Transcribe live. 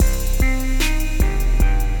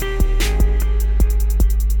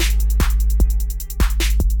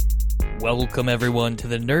Welcome, everyone, to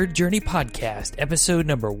the Nerd Journey Podcast, episode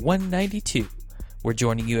number 192. We're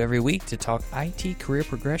joining you every week to talk IT career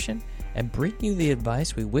progression and bring you the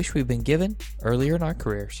advice we wish we'd been given earlier in our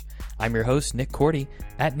careers. I'm your host, Nick Cordy,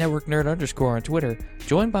 at NetworkNerd_ on Twitter,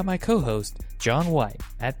 joined by my co-host, John White,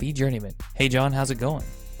 at BJourneyman. Hey, John, how's it going?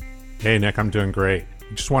 Hey, Nick, I'm doing great.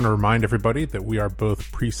 I just want to remind everybody that we are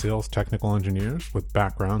both pre-sales technical engineers with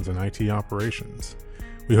backgrounds in IT operations.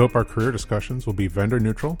 We hope our career discussions will be vendor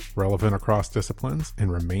neutral, relevant across disciplines, and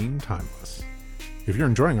remain timeless. If you're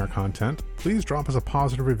enjoying our content, please drop us a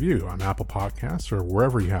positive review on Apple Podcasts or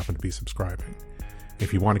wherever you happen to be subscribing.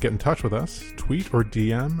 If you want to get in touch with us, tweet or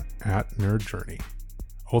DM at Nerd Journey.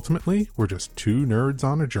 Ultimately, we're just two nerds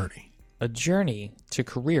on a journey. A journey to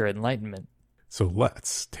career enlightenment. So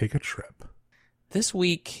let's take a trip. This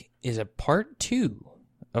week is a part 2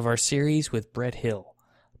 of our series with Brett Hill.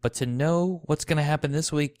 But to know what's going to happen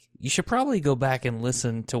this week, you should probably go back and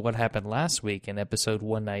listen to what happened last week in episode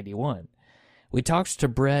 191. We talked to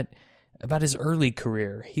Brett about his early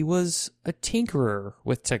career. He was a tinkerer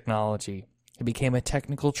with technology. He became a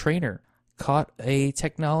technical trainer, caught a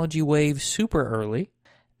technology wave super early,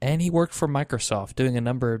 and he worked for Microsoft doing a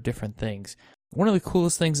number of different things. One of the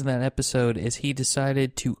coolest things in that episode is he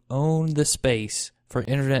decided to own the space for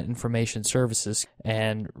Internet Information Services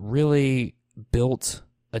and really built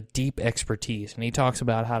a deep expertise, and he talks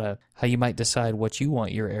about how you might decide what you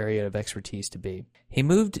want your area of expertise to be. He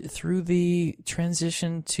moved through the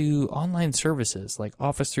transition to online services like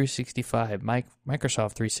Office 365,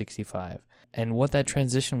 Microsoft 365, and what that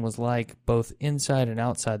transition was like both inside and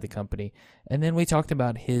outside the company. And then we talked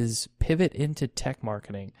about his pivot into tech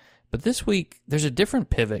marketing. But this week, there's a different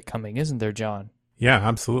pivot coming, isn't there, John? Yeah,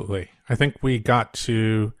 absolutely. I think we got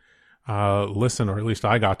to listen, or at least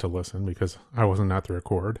I got to listen because I wasn't at the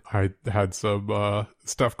record. I had some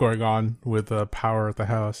stuff going on with power at the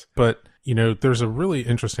house. But, there's a really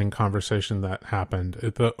interesting conversation that happened.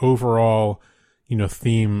 The overall,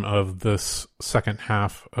 theme of this second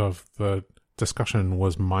half of the discussion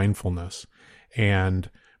was mindfulness and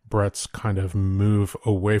Brett's kind of move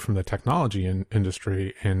away from the technology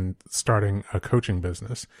industry and starting a coaching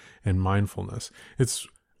business in mindfulness.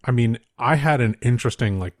 I had an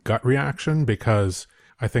interesting gut reaction because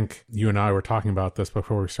I think you and I were talking about this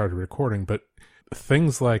before we started recording, but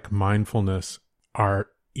things like mindfulness are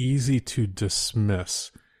easy to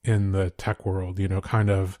dismiss in the tech world, it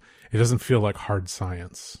doesn't feel like hard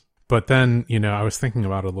science. But then, I was thinking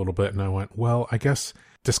about it a little bit and I went, well, I guess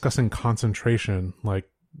discussing concentration, like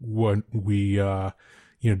when we,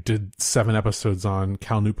 did 7 episodes on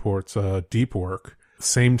Cal Newport's deep work,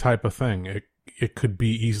 same type of thing. It could be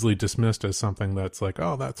easily dismissed as something that's like,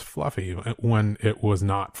 oh, that's fluffy, when it was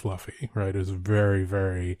not fluffy, right? It was very,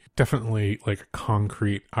 very definitely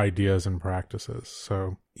concrete ideas and practices.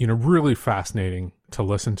 So, really fascinating to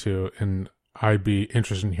listen to. And I'd be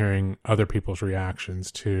interested in hearing other people's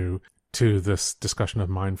reactions to this discussion of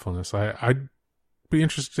mindfulness. I'd be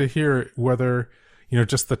interested to hear whether,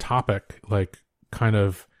 just the topic, kind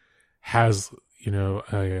of has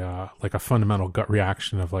a fundamental gut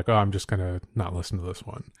reaction of oh, I'm just going to not listen to this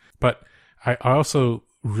one. But I also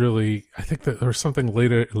I think that there was something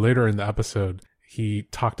later in the episode, he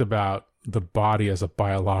talked about the body as a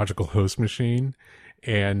biological host machine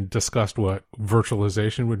and discussed what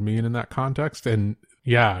virtualization would mean in that context. And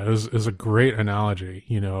yeah, it was a great analogy,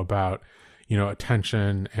 about,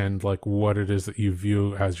 attention and what it is that you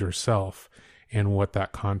view as yourself and what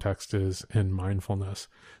that context is in mindfulness.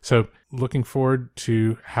 So looking forward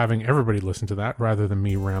to having everybody listen to that rather than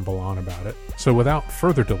me ramble on about it. So without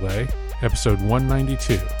further delay, episode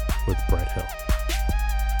 192 with Brett Hill.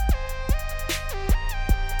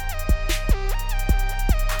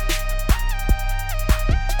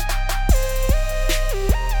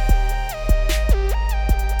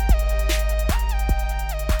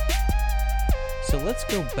 So let's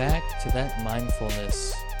go back to that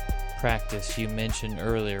mindfulness practice you mentioned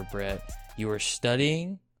earlier, Brett. You were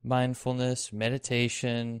studying mindfulness,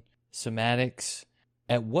 meditation, somatics.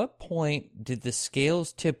 At what point did the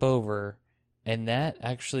scales tip over and that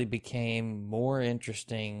actually became more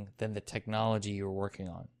interesting than the technology you were working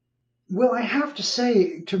on? Well, I have to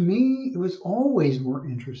say, to me, it was always more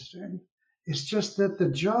interesting. It's just that the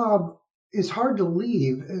job is hard to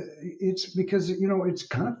leave. It's because, it's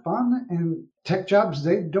kind of fun, and tech jobs,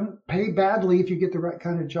 they don't pay badly if you get the right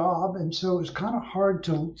kind of job. And so it's kind of hard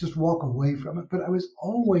to just walk away from it. But I was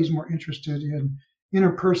always more interested in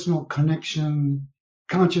interpersonal connection,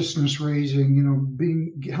 consciousness raising,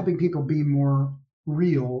 helping people be more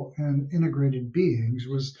real and integrated beings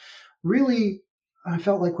was really, I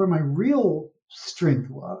felt like where my real strength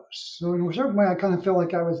was. So in a certain way, I kind of felt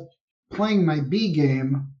like I was playing my B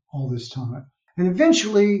game all this time. And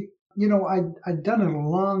eventually, I'd done it a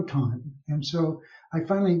long time. And so I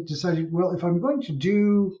finally decided, well, if I'm going to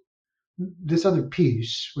do this other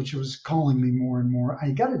piece, which was calling me more and more,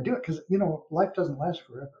 I got to do it because, life doesn't last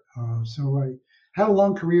forever. So I had a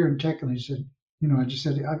long career in tech, and I said, I just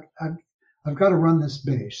said, I've got to run this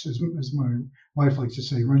base, as my wife likes to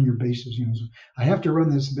say, run your bases. So I have to run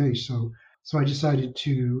this base. So I decided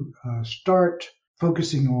to start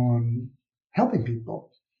focusing on helping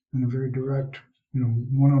people in a very direct,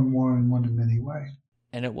 one-on-one and one-to-many way.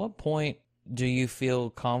 And at what point do you feel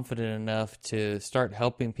confident enough to start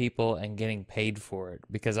helping people and getting paid for it?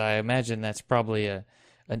 Because I imagine that's probably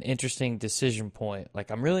an interesting decision point.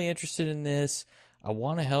 Like, I'm really interested in this. I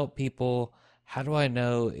want to help people. How do I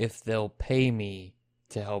know if they'll pay me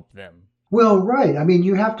to help them? Well, right. I mean,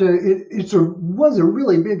 you have to. It was a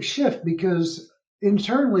really big shift because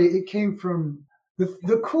internally it came from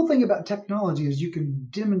the cool thing about technology is you can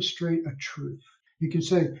demonstrate a truth. You can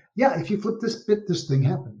say, yeah, if you flip this bit, this thing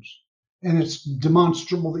happens, and it's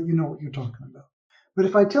demonstrable that you know what you're talking about. But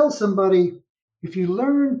if I tell somebody, if you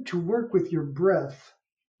learn to work with your breath,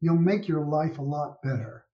 you'll make your life a lot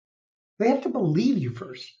better. They have to believe you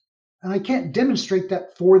first, and I can't demonstrate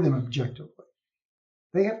that for them objectively.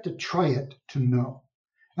 They have to try it to know.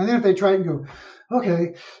 And then if they try it and go,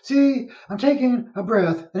 okay, see, I'm taking a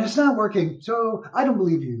breath and it's not working, so I don't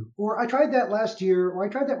believe you. Or I tried that last year, or I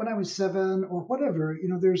tried that when I was 7, or whatever.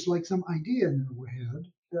 There's like some idea in their head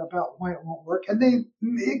about why it won't work. And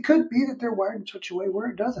it could be that they're wired in such a way where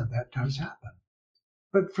it doesn't. That does happen.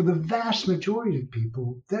 But for the vast majority of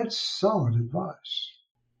people, that's solid advice.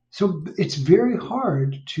 So it's very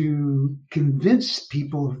hard to convince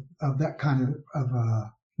people of that kind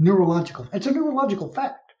of neurological. It's a neurological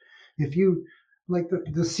fact. If you, like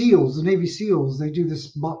the SEALs, the Navy SEALs, they do this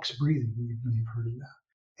box breathing. You may have heard of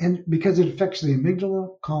that. And because it affects the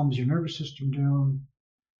amygdala, calms your nervous system down,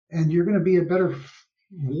 and you're going to be a better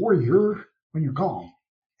warrior when you're calm.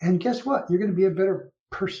 And guess what? You're going to be a better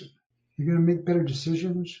person. You're going to make better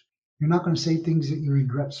decisions. You're not going to say things that you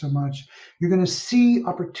regret so much. You're going to see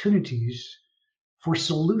opportunities for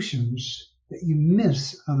solutions that you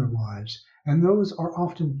miss otherwise. And those are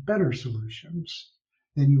often better solutions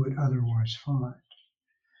than you would otherwise find.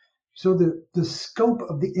 So the scope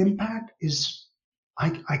of the impact is,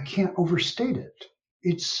 I can't overstate it.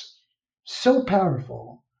 It's so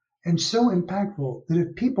powerful and so impactful that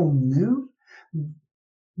if people knew,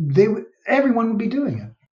 everyone would be doing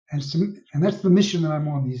it. And that's the mission that I'm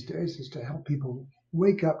on these days, is to help people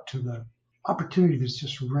wake up to the opportunity that's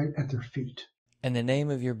just right at their feet. And the name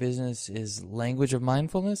of your business is Language of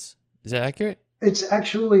Mindfulness? Is that accurate? It's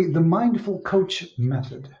actually the Mindful Coach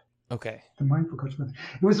Method. Okay. The Mindful Coach Method.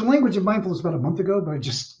 It was the Language of Mindfulness about a month ago, but I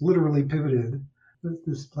just literally pivoted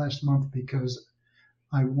this last month because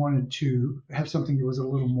I wanted to have something that was a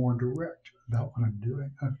little more direct about what I'm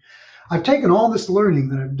doing. I've taken all this learning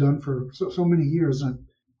that I've done for so many years, and I've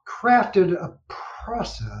crafted a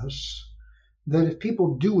process that if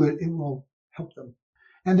people do it, it will help them.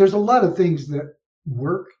 And there's a lot of things that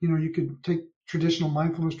work. You could take traditional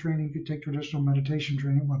mindfulness training, you could take traditional meditation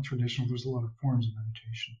training. Well, traditional, there's a lot of forms of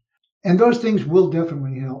meditation. And those things will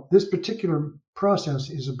definitely help. This particular process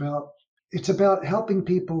is about helping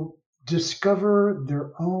people discover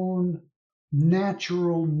their own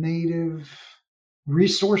natural, native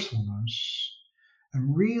resourcefulness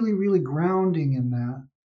and really, really grounding in that.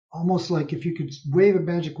 Almost like if you could wave a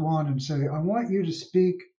magic wand and say, I want you to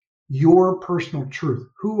speak your personal truth.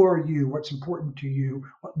 Who are you? What's important to you?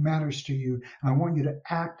 What matters to you? And I want you to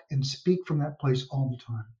act and speak from that place all the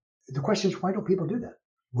time. The question is, why don't people do that?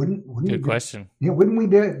 Wouldn't Good question. Wouldn't we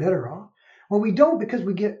be better off? Well, we don't, because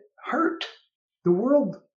we get hurt. The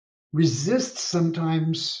world resists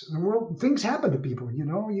sometimes. Things happen to people.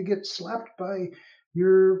 You get slapped by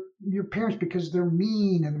your parents because they're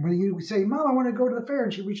mean, and when you say, Mom, I want to go to the fair,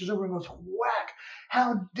 and she reaches over and goes, whack,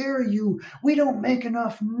 how dare you, we don't make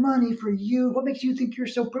enough money for you, what makes you think you're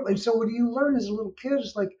so privileged? So what do you learn as a little kid?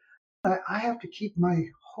 It's like, I have to keep my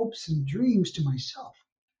hopes and dreams to myself,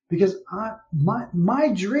 because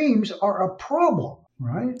my dreams are a problem,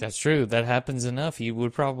 right? That's true. That happens enough. You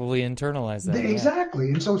would probably internalize that. Exactly.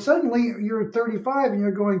 Yeah. And so suddenly you're 35 and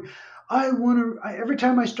you're going, every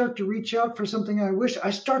time I start to reach out for something I wish, I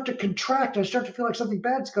start to contract. I start to feel like something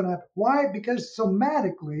bad's going to happen. Why? Because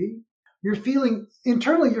somatically,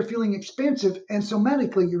 internally you're feeling expansive, and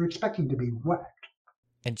somatically you're expecting to be whacked.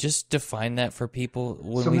 And just define that for people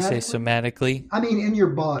when we say somatically. I mean, in your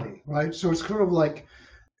body, right? So it's kind of like,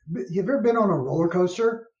 you've ever been on a roller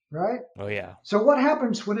coaster, right? Oh, yeah. So what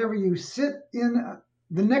happens whenever you sit in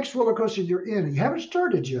the next roller coaster you're in? You haven't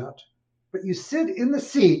started yet. but you sit in the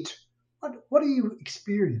seat. What are you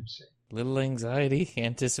experiencing? Little anxiety,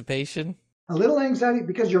 anticipation. A little anxiety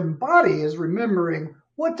because your body is remembering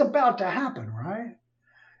what's about to happen, right?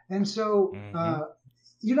 And so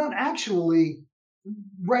you're not actually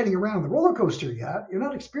riding around on the roller coaster yet. You're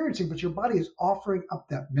not experiencing, but your body is offering up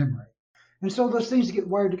that memory. And so those things get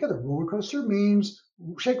wired together. Roller coaster means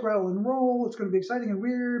shake, rattle, and roll. It's going to be exciting and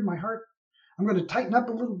weird. My heart, I'm going to tighten up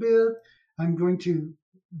a little bit. I'm going to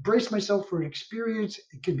brace myself for an experience.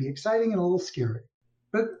 It can be exciting and a little scary.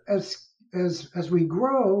 But as we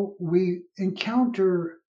grow, we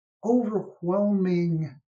encounter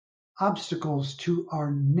overwhelming obstacles to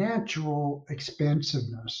our natural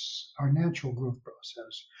expansiveness, our natural growth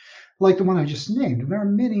process, like the one I just named. And there are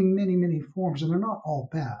many, many, many forms, and they're not all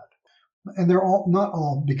bad. And they're not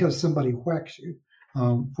all because somebody whacks you.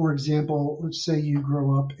 For example, let's say you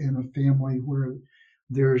grow up in a family where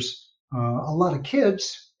there's a lot of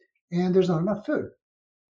kids and there's not enough food.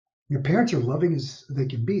 Your parents are loving as they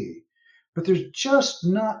can be, but there's just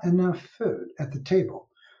not enough food at the table.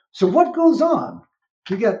 So what goes on?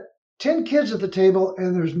 You got 10 kids at the table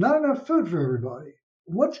and there's not enough food for everybody.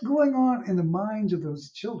 What's going on in the minds of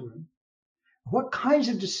those children? What kinds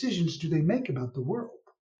of decisions do they make about the world?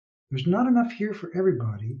 There's not enough here for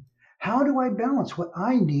everybody. How do I balance what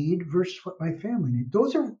I need versus what my family needs?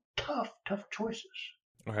 Those are tough choices.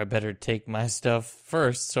 Or I better take my stuff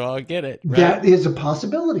first so I'll get it. Right? That is a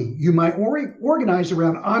possibility. You might organize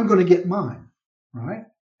around, I'm going to get mine, right?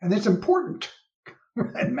 And it's important.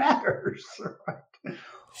 It matters, right?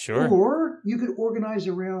 Sure. Or you could organize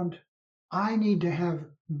around, I need to have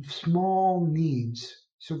small needs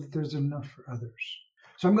so that there's enough for others.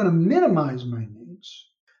 So I'm going to minimize my needs.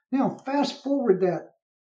 Now, fast forward that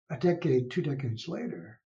a decade, 2 decades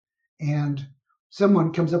later, and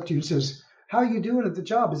someone comes up to you and says, how are you doing at the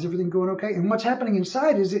job? Is everything going okay? And what's happening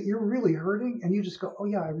inside is that you're really hurting, and you just go, oh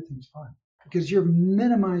yeah, everything's fine. Because you're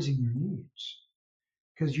minimizing your needs.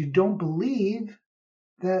 Because you don't believe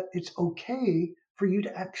that it's okay for you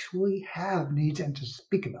to actually have needs and to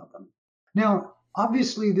speak about them. Now,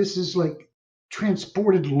 obviously, this is like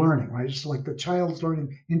transported learning, right? It's like the child's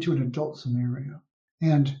learning into an adult scenario.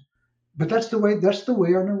 But that's the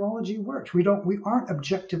way our neurology works. We aren't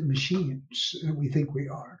objective machines that we think we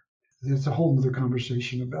are. There's a whole other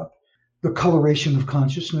conversation about the coloration of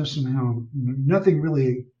consciousness and how nothing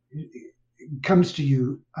really comes to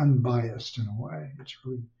you unbiased in a way. It's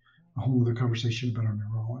really a whole other conversation about our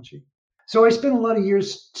neurology. So I spent a lot of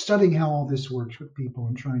years studying how all this works with people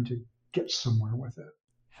and trying to get somewhere with it.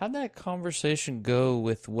 How'd that conversation go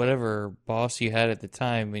with whatever boss you had at the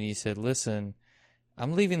time when you said, listen,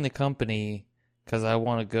 I'm leaving the company because I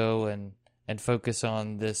want to go and focus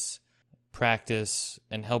on this practice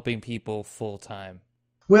and helping people full time?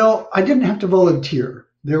 Well, I didn't have to volunteer.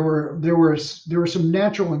 There were some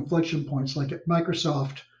natural inflection points, like at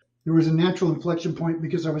Microsoft. There was a natural inflection point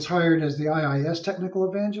because I was hired as the IIS technical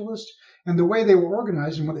evangelist. And the way they were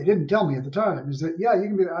organized, and what they didn't tell me at the time, is that, yeah, you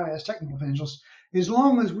can be the IIS technical evangelist as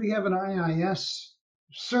long as we have an IIS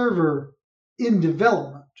server in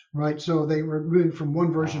development, right? So they were moving from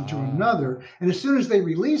one version to another. And as soon as they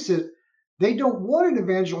release it, they don't want an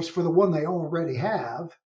evangelist for the one they already have.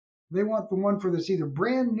 They want the one for that's either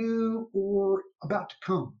brand new or about to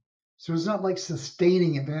come. So it's not like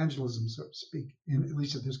sustaining evangelism, so to speak, at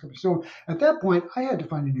least at this company. So at that point, I had to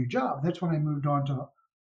find a new job. That's when I moved on to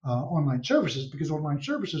online services, because online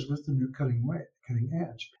services was the new cutting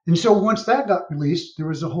edge. And so once that got released, there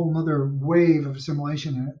was a whole other wave of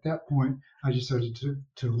assimilation. And at that point, I decided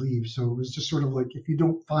to leave. So it was just sort of like, if you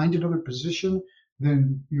don't find another position,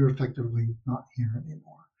 then you're effectively not here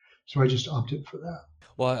anymore. So I just opted for that.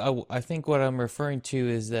 Well, I think what I'm referring to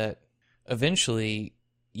is that eventually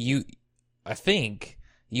I think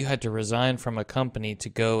you had to resign from a company to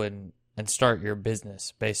go and start your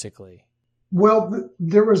business, basically. Well,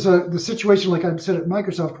 there was the situation, like I said, at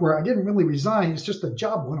Microsoft, where I didn't really resign. It's just the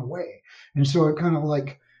job went away. And so it kind of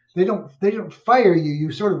like, they don't fire you.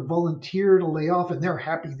 You sort of volunteer to lay off, and they're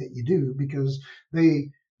happy that you do, because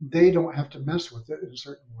they don't have to mess with it in a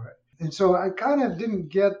certain way. And so I kind of didn't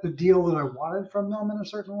get the deal that I wanted from them in a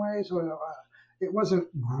certain way. So it wasn't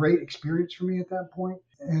a great experience for me at that point.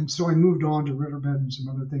 And so I moved on to Riverbed and some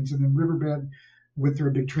other things. And then Riverbed, with their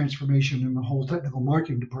big transformation, and the whole technical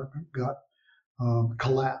marketing department got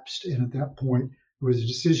collapsed. And at that point, it was a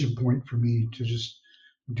decision point for me to just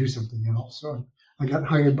do something else. So I got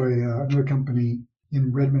hired by another company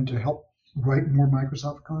in Redmond to help write more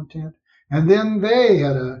Microsoft content. And then they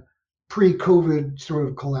had a pre-COVID sort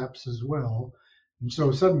of collapse as well. And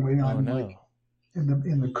so suddenly I'm like in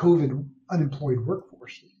the COVID unemployed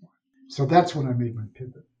workforce. So that's when I made my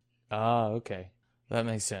pivot. Ah, okay. That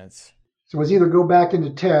makes sense. So it's either go back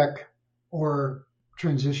into tech or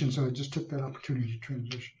transition. So I just took that opportunity to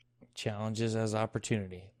transition. Challenges as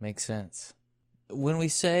opportunity. Makes sense. When we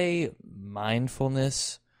say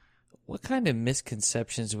mindfulness, what kind of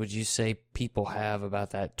misconceptions would you say people have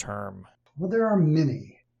about that term? Well, there are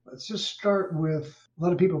many. Let's just start with a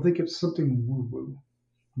lot of people think it's something woo-woo.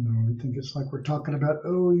 I think it's like we're talking about,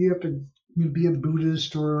 oh, you have to be a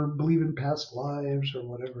Buddhist or believe in past lives or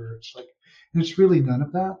whatever. It's like, it's really none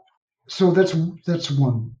of that. So that's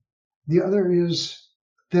one. The other is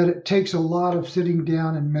that it takes a lot of sitting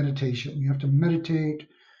down and meditation. You have to meditate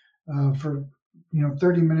for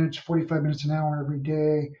 30 minutes, 45 minutes, an hour every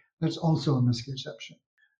day. That's also a misconception.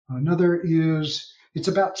 Another is it's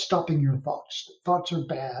about stopping your thoughts. Thoughts are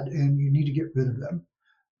bad and you need to get rid of them.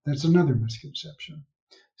 That's another misconception.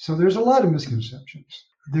 So there's a lot of misconceptions.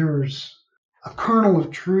 There's a kernel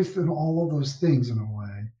of truth in all of those things in a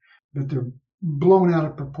way, but they're blown out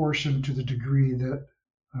of proportion to the degree that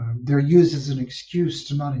they're used as an excuse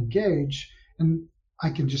to not engage. And I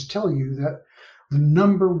can just tell you that the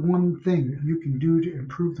number one thing that you can do to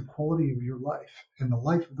improve the quality of your life and the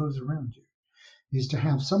life of those around you is to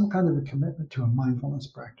have some kind of a commitment to a mindfulness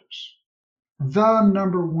practice. The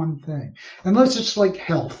number one thing, unless it's like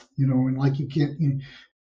health, and like you can't,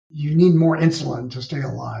 you need more insulin to stay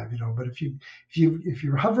alive, But if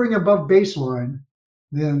you're hovering above baseline,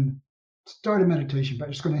 then start a meditation. But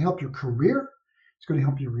it's going to help your career. It's going to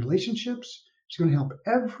help your relationships. It's going to help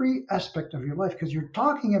every aspect of your life because you're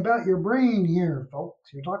talking about your brain here,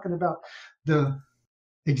 folks. You're talking about the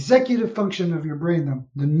executive function of your brain.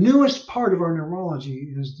 The newest part of our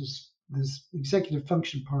neurology is this executive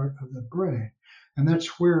function part of the brain, and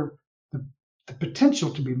that's where the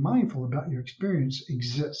potential to be mindful about your experience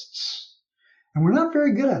exists. And we're not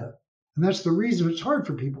very good at it. And that's the reason it's hard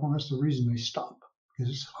for people, and that's the reason they stop,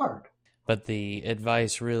 because it's hard. But the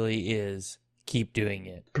advice really is keep doing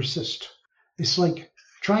it. Persist. It's like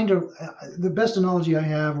trying to, the best analogy I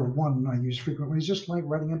have, or one I use frequently, is just like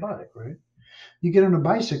riding a bike, right? You get on a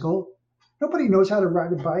bicycle, nobody knows how to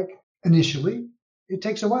ride a bike initially. It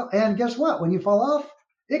takes a while. And guess what? When you fall off,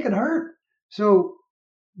 it can hurt. So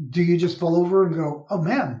do you just fall over and go, oh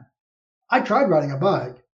man, I tried riding a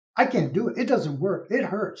bike. I can't do it. It doesn't work. It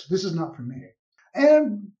hurts. This is not for me.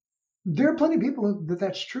 And there are plenty of people that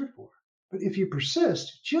that's true for. But if you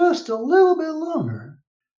persist just a little bit longer,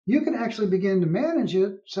 you can actually begin to manage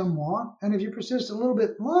it somewhat. And if you persist a little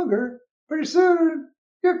bit longer, pretty soon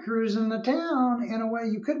you're cruising the town in a way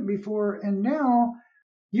you couldn't before. And now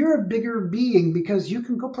you're a bigger being because you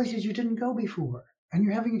can go places you didn't go before. And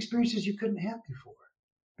you're having experiences you couldn't have before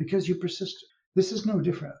because you persisted. This is no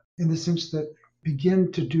different in the sense that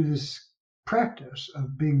begin to do this practice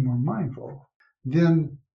of being more mindful.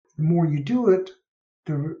 Then the more you do it,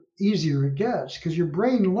 the easier it gets because your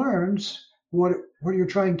brain learns what you're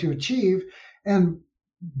trying to achieve and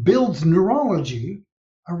builds neurology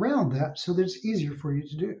around that so that it's easier for you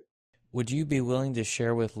to do. Would you be willing to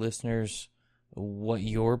share with listeners what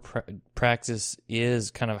your practice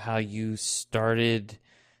is, kind of how you started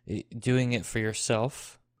doing it for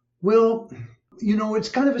yourself? Well, it's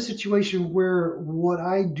kind of a situation where what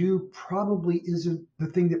I do probably isn't the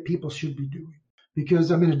thing that people should be doing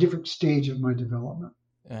because I'm in a different stage of my development.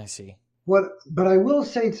 I see. But I will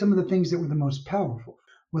say some of the things that were the most powerful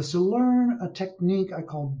was to learn a technique I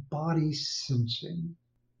call body sensing.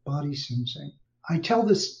 Body sensing. I tell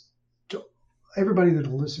this to everybody that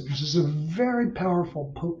will listen. This is a very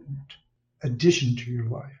powerful, potent addition to your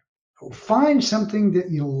life. Find something that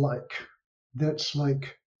you like that's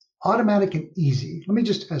like automatic and easy. Let me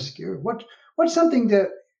just ask you, what's something that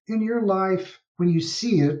in your life, when you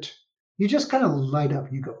see it, you just kind of light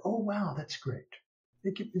up. You go, oh, wow, that's great.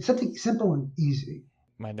 It's something simple and easy.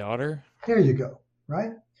 My daughter? There you go,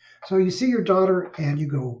 right? So you see your daughter and you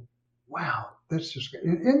go, wow, that's just great.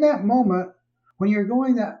 And in that moment, when you're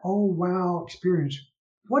going that, oh, wow experience,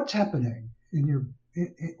 what's happening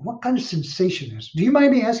what kind of sensation is? Do you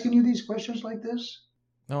mind me asking you these questions like this?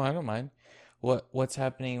 No, I don't mind. What's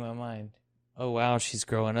happening in my mind? Oh, wow, she's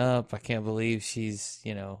growing up. I can't believe she's,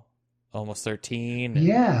 almost 13.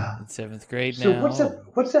 Yeah. In 7th grade so now. So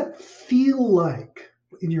what's that feel like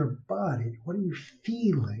in your body? What are you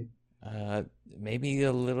feeling? Maybe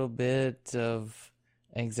a little bit of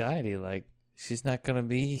anxiety, like she's not going to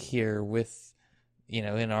be here with,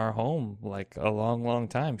 in our home like a long, long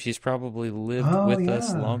time. She's probably lived with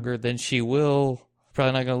us longer than she will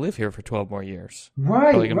Probably not going to live here for 12 more years.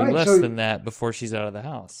 Right, Probably going to be right. less than that before she's out of the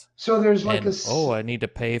house. So there's like And, a I need to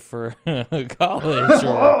pay for college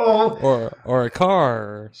or a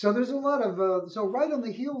car. So there's a lot of so right on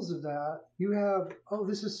the heels of that, you have, oh,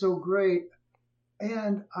 this is so great,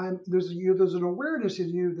 and there's an awareness in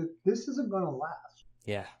you that this isn't going to last.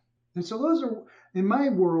 Yeah. And so those are, in my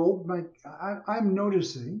world, I'm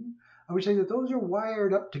noticing, I would say that those are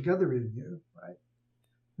wired up together in you, right?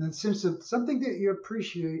 And the sense of something that you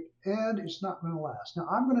appreciate and it's not going to last. Now,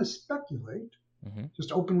 I'm going to speculate,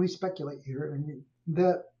 just openly speculate here, and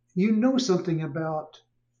that you know something about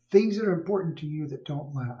things that are important to you that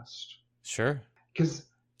don't last. Sure.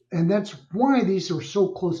 And that's why these are so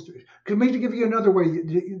close to it. Because maybe to give you another way,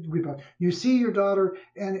 you see your daughter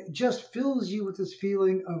and it just fills you with this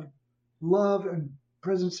feeling of love and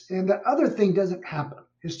presence. And that other thing doesn't happen.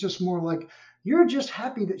 It's just more like you're just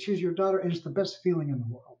happy that she's your daughter and it's the best feeling in the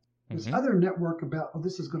world. This other network about, oh,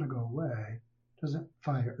 this is going to go away, doesn't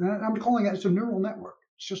fire. And I'm calling it, it's a neural network.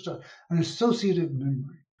 It's just an associative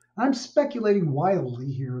memory. I'm speculating wildly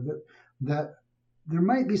here that there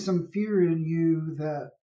might be some fear in you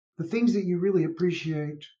that the things that you really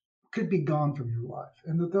appreciate could be gone from your life,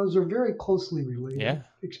 and that those are very closely related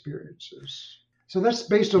experiences. So that's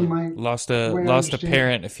based on my lost a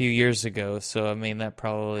parent a few years ago, so I mean that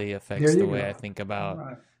probably affects the way I think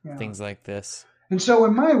about things like this. And so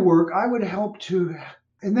in my work, I would help to,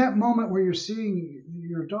 in that moment where you're seeing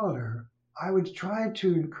your daughter, I would try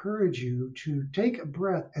to encourage you to take a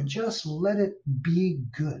breath and just let it be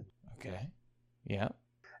good. Okay. Yeah.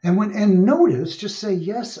 And notice, just say,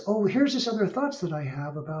 yes, oh, here's this other thoughts that I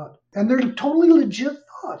have about, and they're totally legit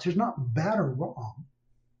thoughts. There's not bad or wrong,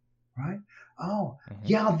 right? Oh,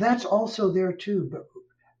 yeah, that's also there too.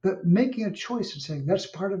 But making a choice and saying, that's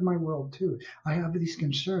part of my world too. I have these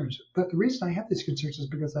concerns. But the reason I have these concerns is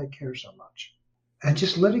because I care so much. And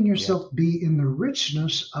just letting yourself be in the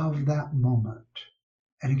richness of that moment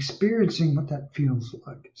and experiencing what that feels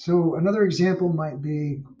like. So another example might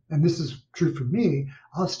be, and this is true for me,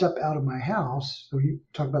 I'll step out of my house. So you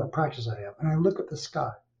talk about a practice I have, and I look at the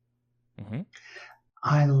sky.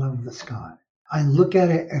 I love the sky. I look at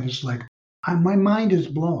it and it's like, my mind is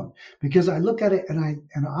blown because I look at it and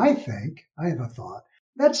I think, I have a thought,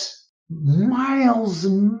 that's miles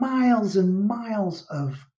and miles and miles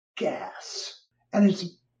of gas. And it's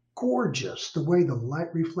gorgeous the way the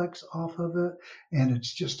light reflects off of it. And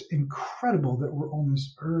it's just incredible that we're on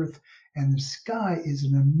this earth and the sky is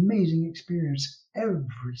an amazing experience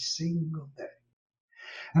every single day.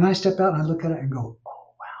 And I step out and I look at it and go,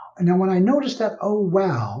 oh, wow. And then when I notice that, oh,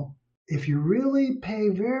 wow, if you really pay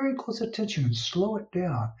very close attention and slow it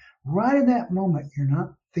down, right in that moment, you're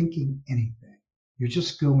not thinking anything. You're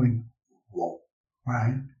just going, whoa,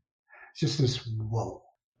 right? It's just this whoa.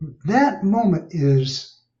 That moment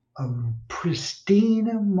is a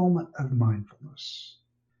pristine moment of mindfulness.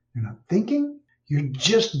 You're not thinking. You're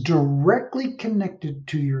just directly connected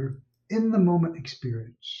to your in-the-moment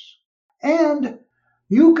experience. And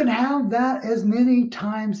you can have that as many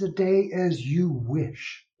times a day as you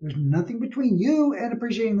wish. There's nothing between you and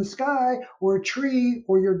appreciating the sky or a tree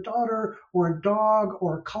or your daughter or a dog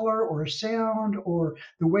or a color or a sound or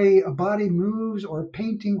the way a body moves or a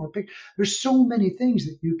painting or picture. There's so many things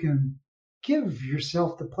that you can give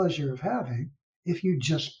yourself the pleasure of having if you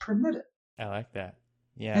just permit it. I like that.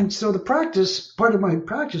 Yeah. And so the practice, part of my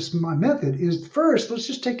practice, my method is first, let's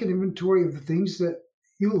just take an inventory of the things that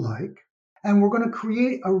you like. And we're going to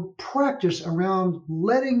create a practice around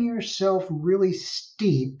letting yourself really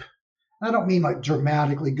steep. I don't mean like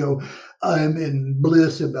dramatically go, I'm in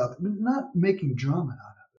bliss about it. Not making drama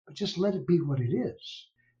out of it, but just let it be what it is.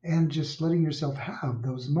 And just letting yourself have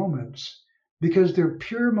those moments because they're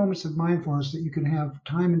pure moments of mindfulness that you can have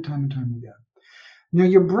time and time and time again. Now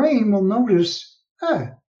your brain will notice,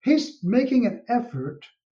 he's making an effort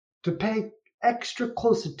to pay extra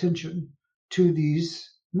close attention to these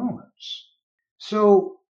moments.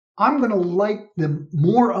 So I'm going to light them,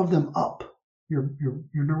 more of them up. Your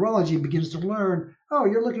neurology begins to learn, oh,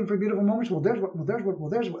 you're looking for beautiful moments. Well, there's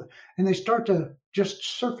what. And they start to just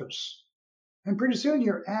surface. And pretty soon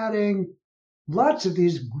you're adding lots of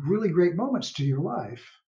these really great moments to your life.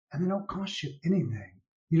 And they don't cost you anything.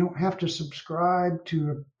 You don't have to subscribe to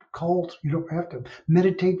a cult. You don't have to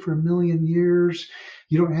meditate for 1,000,000 years.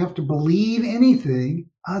 You don't have to believe anything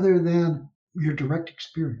other than your direct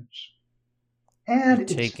experience. And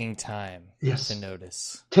taking time to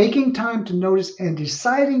notice. Taking time to notice and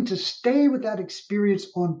deciding to stay with that experience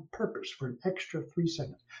on purpose for an extra 3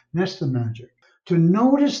 seconds. And that's the magic. To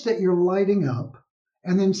notice that you're lighting up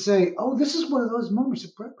and then say, oh, this is one of those moments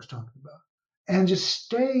that Brett was talking about. and just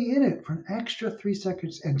stay in it for an extra 3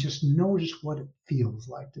 seconds and just notice what it feels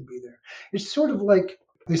like to be there. It's sort of like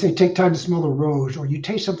they say, take time to smell the rose, or you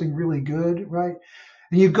taste something really good, right?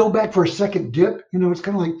 And you go back for a second dip, it's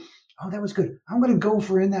kind of like, oh, that was good. I'm going to go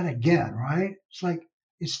for in that again, right?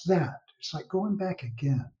 It's that. It's like going back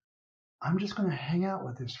again. I'm just going to hang out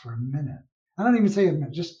with this for a minute. I don't even say a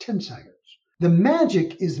minute, just 10 seconds. The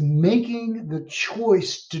magic is making the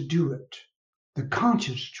choice to do it, the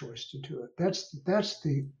conscious choice to do it.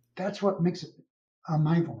 That's what makes it a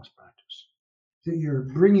mindfulness practice. That you're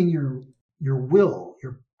bringing your will,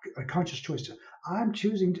 a conscious choice to. I'm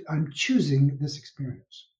choosing this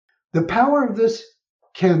experience. The power of this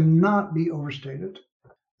cannot be overstated.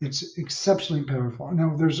 It's exceptionally powerful.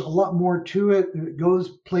 Now, there's a lot more to it. It goes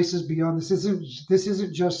places beyond this. This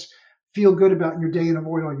isn't just feel good about your day and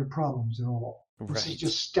avoid all your problems at all. Right. This is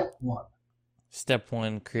just step one. Step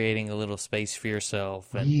one, creating a little space for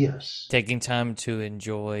yourself. And yes. Taking time to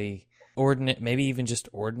enjoy maybe even just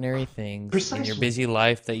ordinary things Precisely. in your busy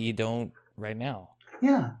life that you don't right now.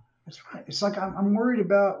 Yeah, that's right. It's like I'm worried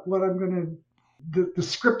about what I'm going to, the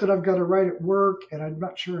script that I've got to write at work, and I'm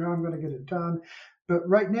not sure how I'm going to get it done. But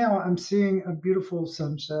right now I'm seeing a beautiful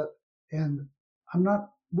sunset, and I'm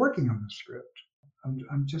not working on the script.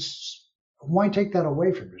 I'm just, why take that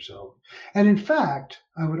away from yourself? And in fact,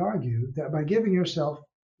 I would argue that by giving yourself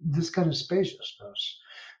this kind of spaciousness,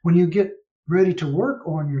 when you get ready to work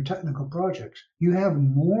on your technical projects, you have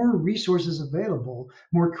more resources available,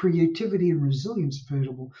 more creativity and resilience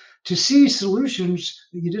available to see solutions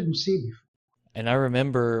that you didn't see before. And I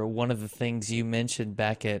remember one of the things you mentioned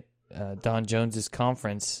back at Don Jones's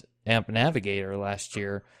conference, AMP Navigator, last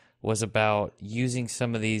year, was about using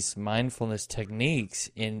some of these mindfulness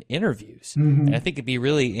techniques in interviews. Mm-hmm. And I think it'd be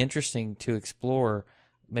really interesting to explore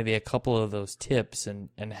maybe a couple of those tips and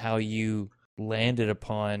how you landed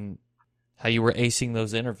upon how you were acing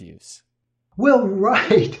those interviews. Well,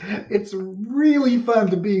 right. It's really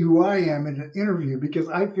fun to be who I am in an interview because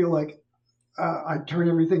I feel like I turn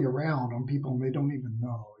everything around on people and they don't even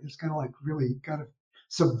know. It's kind of like really kind of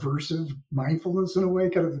subversive mindfulness in a way.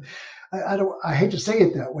 Kind of, I hate to say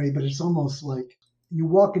it that way, but it's almost like you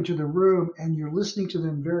walk into the room and you're listening to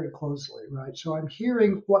them very closely, right? So I'm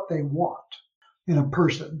hearing what they want in a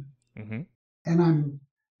person, mm-hmm. and I'm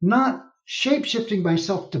not shape-shifting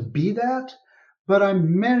myself to be that, but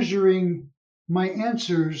I'm measuring my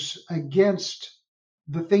answers against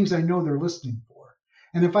the things I know they're listening for.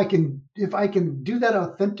 And if I can do that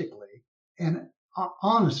authentically and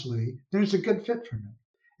honestly, then it's a good fit for me.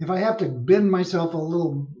 If I have to bend myself a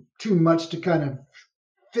little too much to kind of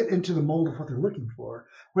fit into the mold of what they're looking for,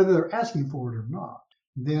 whether they're asking for it or not,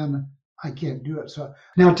 then I can't do it. So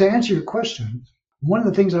now to answer your question, one of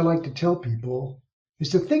the things I like to tell people is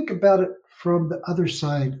to think about it from the other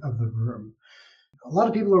side of the room. A lot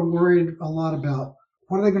of people are worried a lot about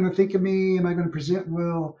what are they going to think of me? Am I going to present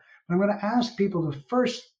well? But I'm going to ask people to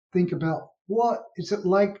first think about what is it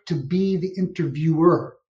like to be the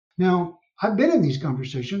interviewer. Now, I've been in these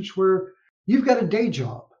conversations where you've got a day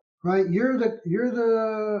job, right? You're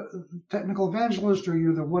the technical evangelist, or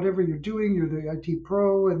you're the whatever you're doing. You're the IT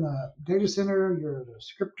pro in the data center. You're the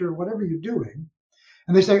scripter, whatever you're doing.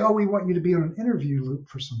 And they say, oh, we want you to be on an interview loop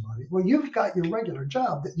for somebody. Well, you've got your regular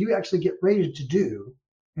job that you actually get rated to do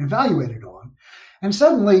and evaluated on. And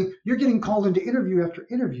suddenly you're getting called into interview after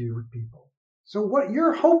interview with people. So what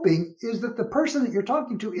you're hoping is that the person that you're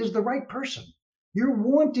talking to is the right person. You're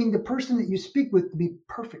wanting the person that you speak with to be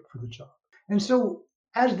perfect for the job. And so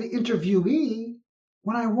as the interviewee,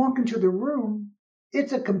 when I walk into the room,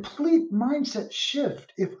 it's a complete mindset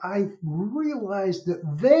shift if I realize that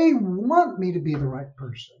they want me to be the right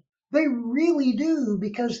person. They really do,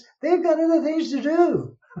 because they've got other things to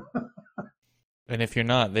do. And if you're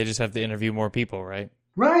not, they just have to interview more people, right?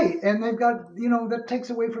 Right. And they've got, that takes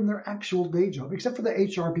away from their actual day job, except for the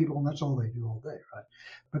HR people, and that's all they do all day, right?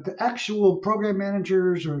 But the actual program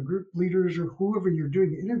managers or group leaders or whoever you're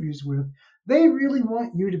doing interviews with, they really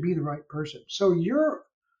want you to be the right person. So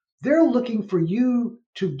they're looking for you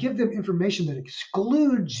to give them information that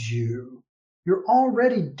excludes you. You're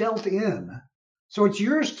already dealt in. So it's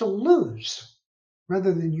yours to lose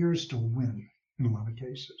rather than yours to win in a lot of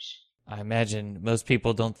cases. I imagine most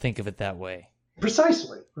people don't think of it that way.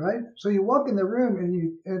 Precisely, right? So you walk in the room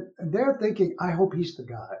and they're thinking, I hope he's the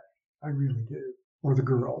guy. I really do. Or the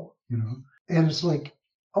girl, And it's like,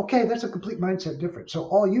 okay, that's a complete mindset difference. So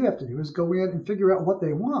all you have to do is go in and figure out what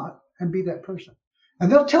they want and be that person.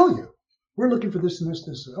 And they'll tell you, we're looking for this and this,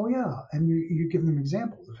 this. Oh, yeah. And you give them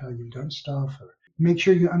examples of how you've done stuff. Or make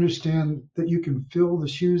sure you understand that you can fill the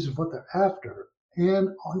shoes of what they're after. And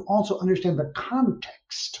also understand the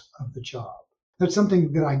context of the job. That's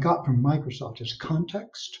something that I got from Microsoft is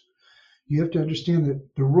context. You have to understand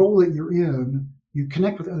that the role that you're in, you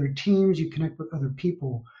connect with other teams, you connect with other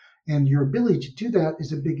people, and your ability to do that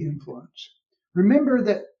is a big influence. Remember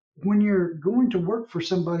that when you're going to work for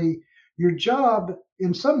somebody, your job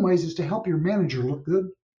in some ways is to help your manager look good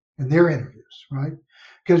in their interviews, right?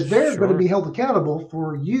 Because they're going to be held accountable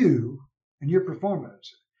for you and your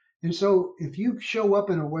performance. And so if you show up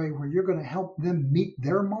in a way where you're going to help them meet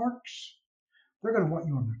their marks, they're going to want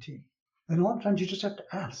you on their team. And a lot of times you just have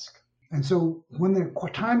to ask. And so when the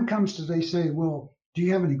time comes to they say, well, do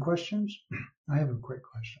you have any questions? I have a great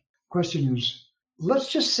question. Question is,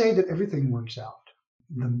 let's just say that everything works out.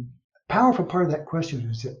 The powerful part of that question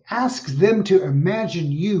is it asks them to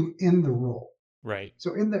imagine you in the role. Right.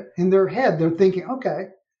 So in their head, they're thinking, okay,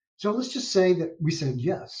 so let's just say that we said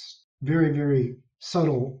yes. Very, very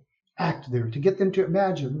subtle act there to get them to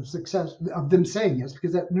imagine the success of them saying yes,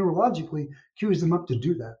 because that neurologically cues them up to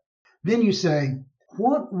do that. Then you say,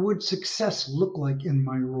 what would success look like in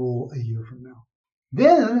my role a year from now?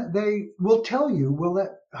 Then they will tell you, well,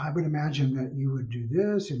 that I would imagine that you would do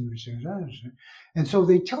this and you would say that. And so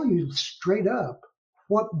they tell you straight up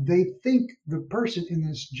what they think the person in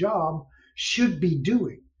this job should be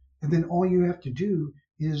doing. And then all you have to do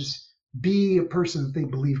is be a person that they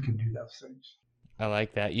believe can do those things. I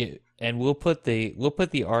like that. And we'll put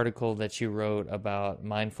the article that you wrote about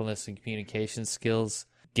mindfulness and communication skills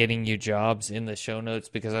getting you jobs in the show notes,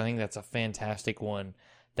 because I think that's a fantastic one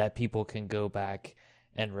that people can go back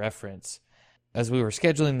and reference. As we were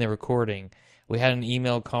scheduling the recording, we had an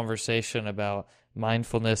email conversation about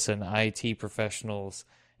mindfulness and IT professionals,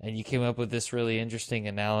 and you came up with this really interesting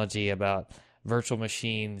analogy about virtual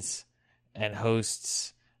machines and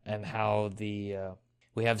hosts and how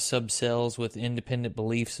we have subcells with independent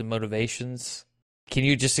beliefs and motivations. Can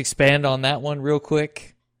you just expand on that one real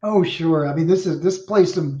quick? Oh, sure. I mean, this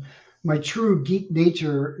plays some my true geek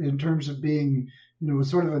nature in terms of being,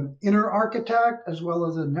 sort of an inner architect as well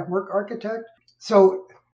as a network architect. So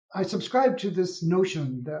I subscribe to this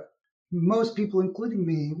notion that most people, including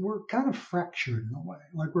me, we're kind of fractured in a way.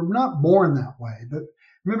 Like we're not born that way. But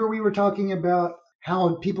remember, we were talking about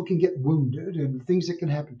how people can get wounded and things that can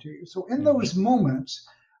happen to you. So in those moments,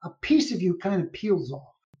 a piece of you kind of peels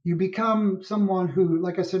off. You become someone who,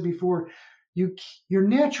 like I said before, your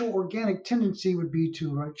natural organic tendency would be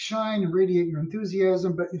to like shine and radiate your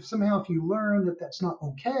enthusiasm. But if you learn that that's not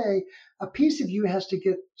okay, a piece of you has to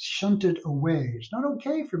get shunted away. It's not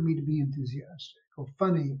okay for me to be enthusiastic or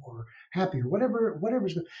funny or happy or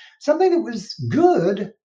whatever's good. Something that was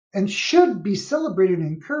good and should be celebrated and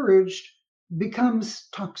encouraged becomes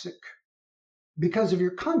toxic because of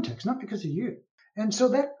your context, not because of you. And so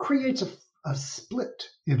that creates a split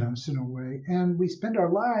in us in a way, and we spend our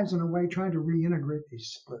lives in a way trying to reintegrate these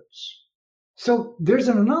splits. So there's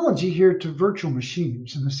an analogy here to virtual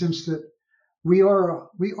machines in the sense that we're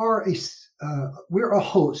a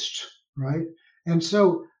host, right? And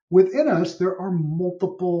so within us there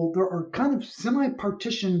are kind of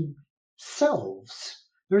semi-partitioned selves.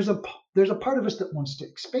 There's a part of us that wants to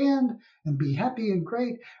expand and be happy and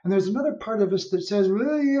great. And there's another part of us that says,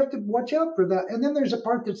 well, you have to watch out for that. And then there's a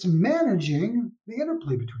part that's managing the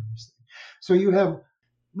interplay between these things. So you have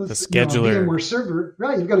the scheduler, VMware server,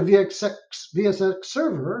 right? You've got a VSX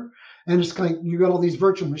server, and it's like you got all these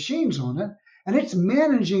virtual machines on it, and it's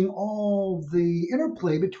managing all the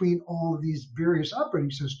interplay between all of these various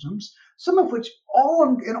operating systems, some of which all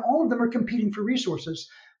of them are competing for resources.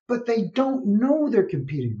 But they don't know they're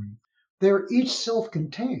competing. They're each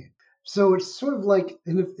self-contained. So it's sort of like,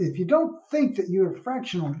 and if you don't think that you're a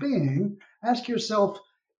fractional being, ask yourself,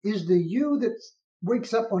 is the you that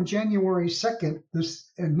wakes up on January 2nd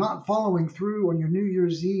and not following through on your New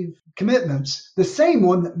Year's Eve commitments the same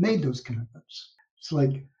one that made those commitments? It's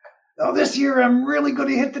like, oh, this year I'm really going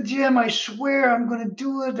to hit the gym. I swear I'm going to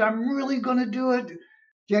do it. I'm really going to do it.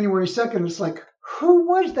 January 2nd, it's like, who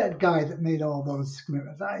was that guy that made all those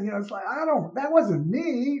commitments? It's like, that wasn't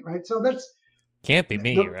me, right? So that's can't be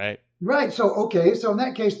me, right? Right. So, okay. So in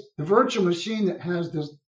that case, the virtual machine that has this,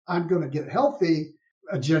 I'm going to get healthy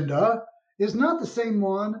agenda is not the same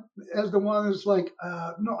one as the one that's like,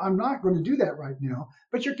 no, I'm not going to do that right now.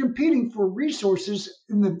 But you're competing for resources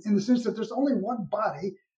in the sense that there's only one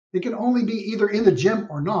body. It can only be either in the gym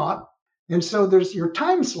or not. And so there's your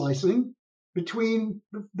time slicing between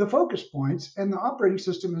the focus points, and the operating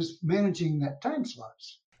system is managing that time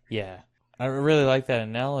slice. Yeah, I really like that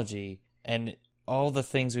analogy. And all the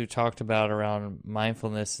things we've talked about around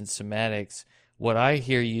mindfulness and somatics, what I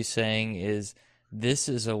hear you saying is this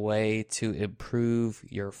is a way to improve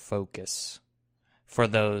your focus for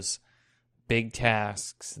those big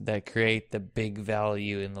tasks that create the big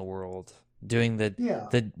value in the world, doing Yeah.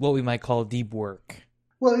 the what we might call deep work.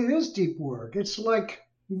 Well, it is deep work. It's like,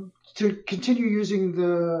 to continue using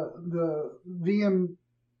the VM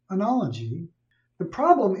analogy, the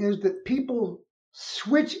problem is that people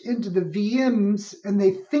switch into the VMs and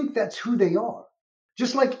they think that's who they are.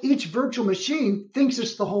 Just like each virtual machine thinks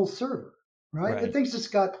it's the whole server, right? Right. It thinks it's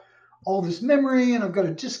got all this memory and I've got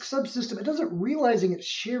a disk subsystem. It doesn't realizing it's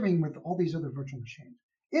sharing with all these other virtual machines.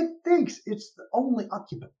 It thinks it's the only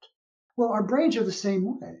occupant. Well, our brains are the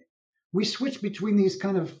same way. We switch between these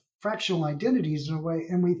kind of fractional identities in a way,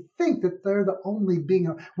 and we think that they're the only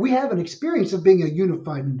being. We have an experience of being a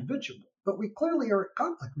unified individual, but we clearly are in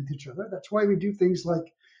conflict with each other. That's why we do things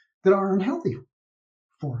like that are unhealthy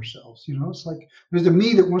for ourselves. It's like there's a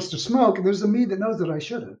me that wants to smoke, and there's a me that knows that I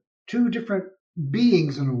shouldn't. Two different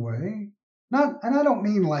beings in a way. And I don't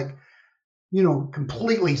mean like,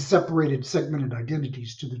 completely separated, segmented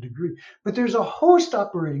identities to the degree, but there's a host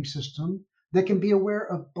operating system that can be aware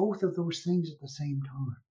of both of those things at the same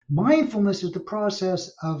time. Mindfulness is the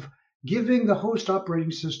process of giving the host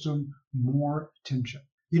operating system more attention.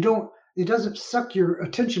 It doesn't suck your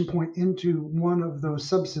attention point into one of those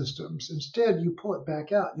subsystems. Instead, you pull it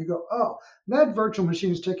back out. You go, oh, that virtual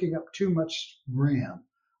machine is taking up too much RAM.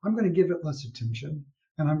 I'm going to give it less attention,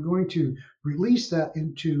 and I'm going to release that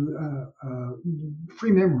into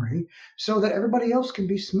free memory so that everybody else can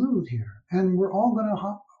be smooth here. And we're all going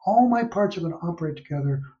to, all my parts are going to operate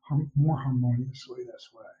together more harmoniously this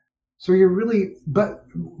way. So you're really, but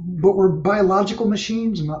we're biological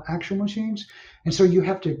machines and not actual machines. And so you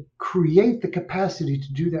have to create the capacity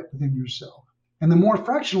to do that within yourself. And the more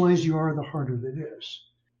fractionalized you are, the harder it is.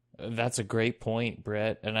 That's a great point,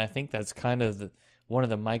 Brett. And I think that's kind of one of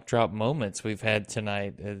the mic drop moments we've had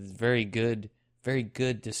tonight. It's very good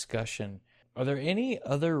discussion. Are there any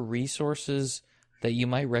other resources that you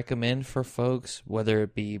might recommend for folks, whether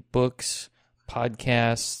it be books,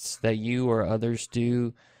 podcasts that you or others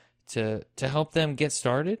do to help them get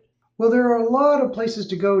started? Well, there are a lot of places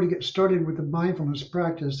to go to get started with the mindfulness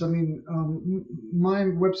practice. I mean, my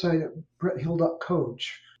website at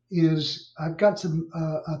bretthill.coach I've got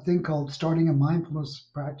a thing called Starting a Mindfulness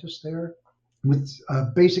Practice there with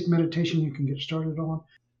basic meditation you can get started on.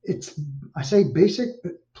 I say basic,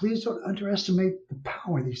 but please don't underestimate the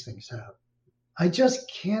power these things have. I just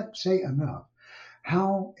can't say enough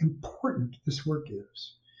how important this work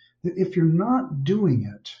is. That if you're not doing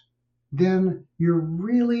it, then you're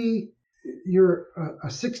a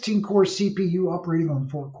 16-core CPU operating on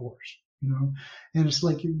 4 cores, and it's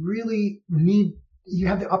like you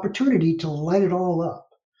have the opportunity to light it all up.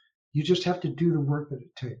 You just have to do the work that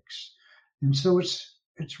it takes. And so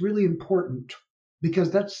it's really important,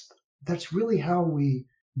 because that's really how we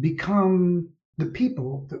become the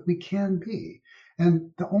people that we can be.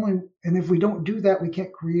 And if we don't do that, we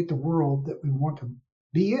can't create the world that we want to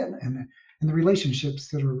be in, and the relationships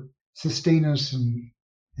that sustain us and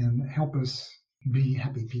help us be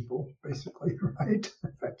happy people, basically, right?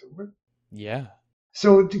 Effectively. Yeah.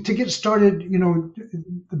 So to get started,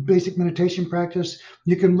 the basic meditation practice,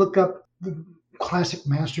 you can look up the classic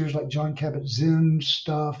masters like Jon Kabat-Zinn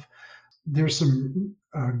stuff. There's some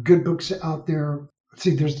good books out there.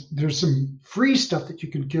 See, there's some free stuff that you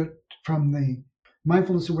can get from the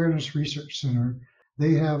Mindfulness Awareness Research Center.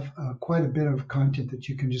 They have quite a bit of content that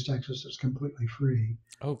you can just access that's completely free.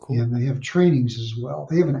 Oh, cool. And they have trainings as well.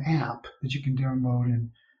 They have an app that you can download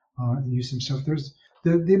and use themselves. There's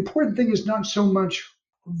the important thing is not so much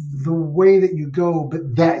the way that you go,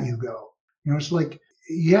 but that you go. It's like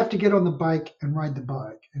you have to get on the bike and ride the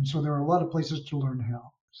bike. And so there are a lot of places to learn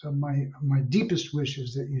how. So my deepest wish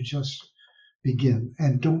is that you just begin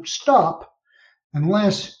and don't stop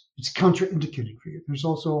unless it's contraindicated for you. There's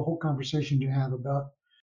also a whole conversation to have about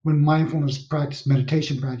when mindfulness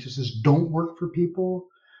meditation practices don't work for people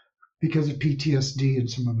because of PTSD and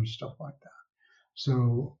some other stuff like that.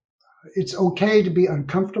 So it's okay to be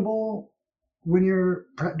uncomfortable when you're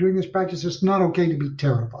doing this practice. It's not okay to be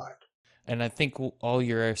terrified. And I think all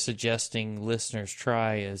you're suggesting listeners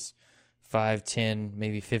try is 5, 10,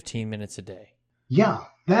 maybe 15 minutes a day. Yeah,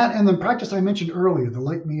 that and the practice I mentioned earlier, the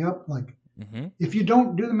light me up. Like, if you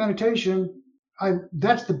don't do the meditation,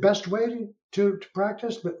 that's the best way to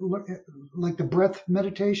practice. But look at, like the breath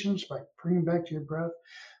meditations, by bringing back to your breath.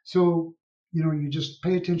 So you just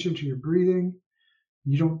pay attention to your breathing.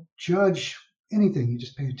 You don't judge anything. You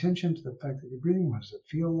just pay attention to the fact that you're breathing. What does it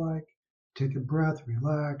feel like? Take a breath,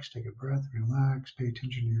 relax. Take a breath, relax. Pay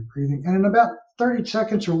attention to your breathing. And in about 30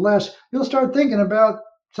 seconds or less, you'll start thinking about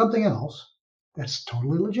something else. That's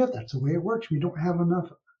totally legit. That's the way it works. We don't have enough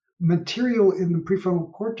material in the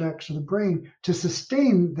prefrontal cortex of the brain to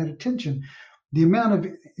sustain that attention. The amount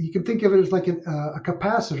of, you can think of it as like a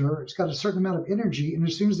capacitor. It's got a certain amount of energy, and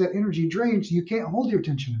as soon as that energy drains, you can't hold your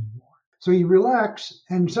attention anymore. So you relax,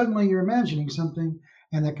 and suddenly you're imagining something,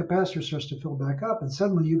 and that capacitor starts to fill back up, and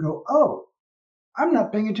suddenly you go, oh, I'm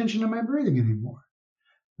not paying attention to my breathing anymore.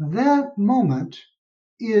 That moment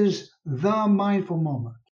is the mindful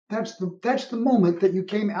moment. That's the moment that you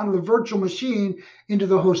came out of the virtual machine into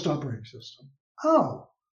the host operating system. Oh,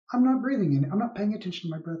 I'm not breathing in. I'm not paying attention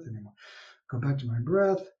to my breath anymore. Go back to my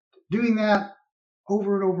breath. Doing that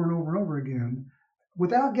over and over and over and over again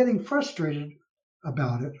without getting frustrated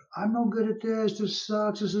about it. I'm no good at this. This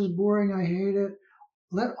sucks. This is boring. I hate it.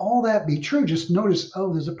 Let all that be true. Just notice,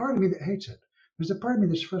 oh, there's a part of me that hates it. There's a part of me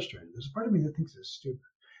that's frustrated. There's a part of me that thinks it's stupid.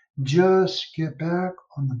 Just get back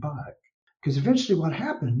on the bike. Because eventually what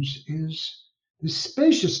happens is this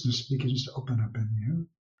spaciousness begins to open up in you.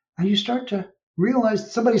 And you start to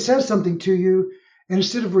realize somebody says something to you, and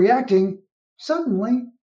instead of reacting, suddenly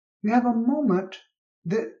you have a moment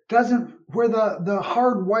that doesn't, where the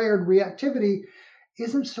hardwired reactivity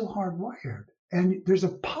isn't so hardwired. And there's a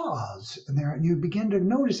pause in there, and you begin to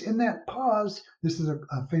notice in that pause, this is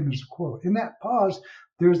a famous quote, in that pause,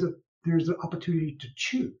 there's the opportunity to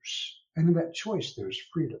choose. And in that choice, there's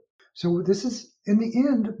freedom. So this is, in the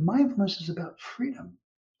end, mindfulness is about freedom.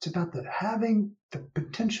 It's about having the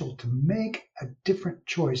potential to make a different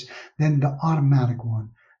choice than the automatic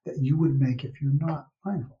one that you would make if you're not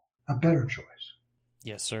mindful. A better choice.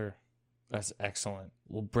 Yes, sir. That's excellent.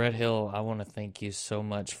 Well, Brett Hill, I want to thank you so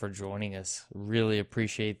much for joining us. Really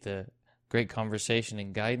appreciate the great conversation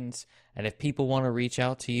and guidance. And if people want to reach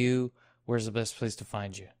out to you, where's the best place to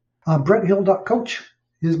find you? BrettHill.coach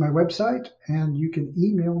is my website, and you can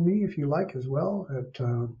email me if you like as well at,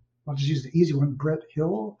 I'll just use the easy one,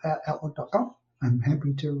 BrettHill@outlook.com. I'm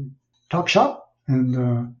happy to talk shop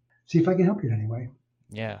and see if I can help you in any way.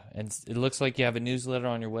 Yeah, and it looks like you have a newsletter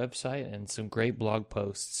on your website and some great blog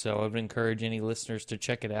posts. So I would encourage any listeners to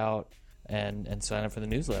check it out and sign up for the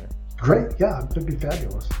newsletter. Great. Yeah, that'd be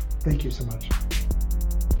fabulous. Thank you so much.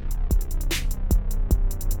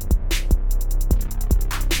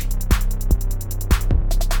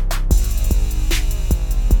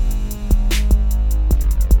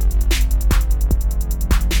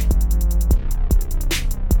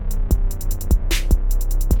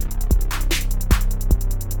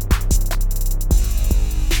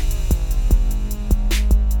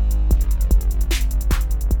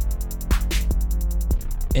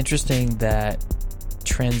 Interesting that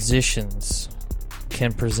transitions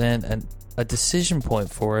can present a decision point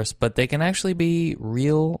for us, but they can actually be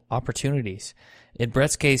real opportunities. In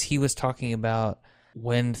Brett's case, he was talking about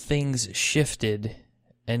when things shifted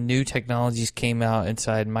and new technologies came out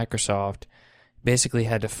inside Microsoft, basically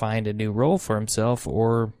had to find a new role for himself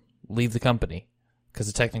or leave the company because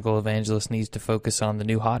the technical evangelist needs to focus on the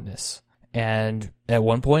new hotness. And at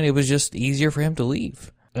one point, it was just easier for him to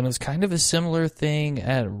leave. And it was kind of a similar thing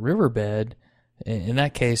at Riverbed. In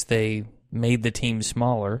that case, they made the team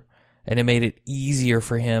smaller, and it made it easier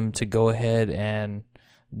for him to go ahead and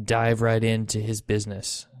dive right into his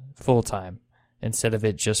business full-time, instead of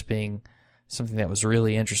it just being something that was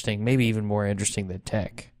really interesting, maybe even more interesting than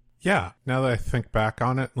tech. Yeah, now that I think back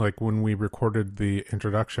on it, like when we recorded the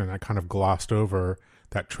introduction, I kind of glossed over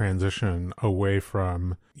that transition away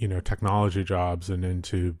from, technology jobs and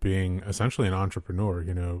into being essentially an entrepreneur,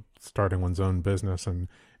 starting one's own business and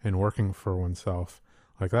working for oneself.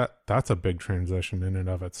 Like that's a big transition in and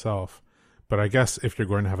of itself. But I guess if you're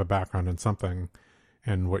going to have a background in something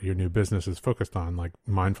and what your new business is focused on, like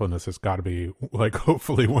mindfulness has got to be like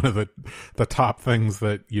hopefully one of the top things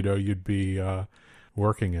that, you'd be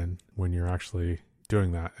working in when you're actually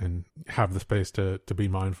doing that and have the space to be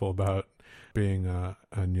mindful about being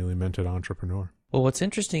a newly minted entrepreneur. Well, what's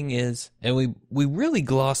interesting is, and we really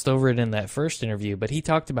glossed over it in that first interview, but he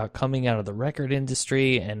talked about coming out of the record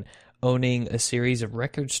industry and owning a series of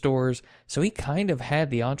record stores. So he kind of had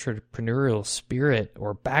the entrepreneurial spirit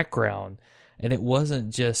or background, and it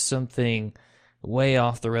wasn't just something way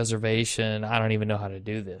off the reservation. I don't even know how to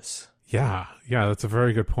do this. Yeah, that's a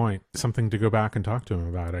very good point. Something to go back and talk to him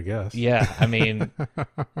about, I guess. Yeah, I mean,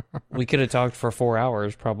 we could have talked for 4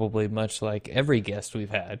 hours, probably, much like every guest we've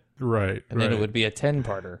had. Right. And then it would be a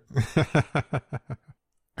 10-parter.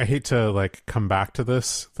 I hate to come back to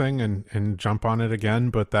this thing and jump on it again,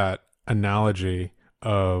 but that analogy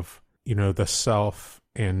of, the self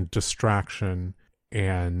and distraction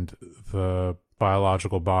and the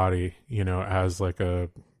biological body, as like a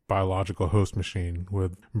biological host machine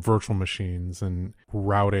with virtual machines and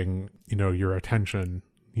routing, your attention,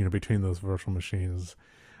 between those virtual machines.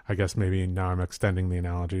 I guess maybe now I'm extending the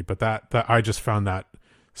analogy, but that I just found that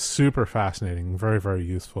super fascinating, very, very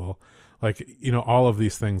useful. Like, all of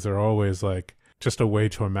these things are always like just a way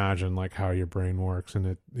to imagine like how your brain works,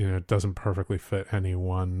 and it doesn't perfectly fit any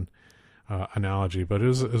one analogy, but it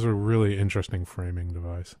was a really interesting framing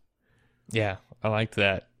device. Yeah, I liked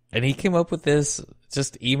that. And he came up with this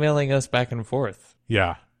just emailing us back and forth.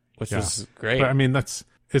 Yeah. Which was great. But I mean, it's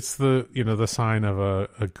the, the sign of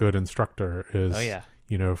a good instructor is,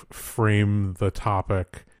 frame the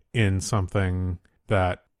topic in something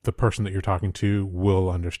that the person that you're talking to will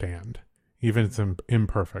understand. Even if it's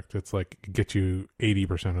imperfect, it's like get you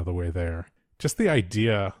 80% of the way there. Just the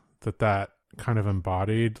idea that kind of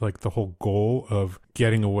embodied like the whole goal of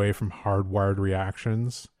getting away from hardwired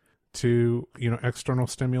reactions to, external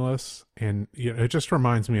stimulus. And it just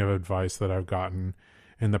reminds me of advice that I've gotten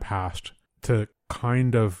in the past to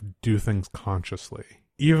kind of do things consciously.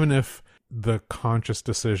 Even if the conscious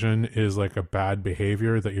decision is like a bad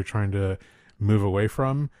behavior that you're trying to move away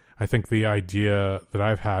from, I think the idea that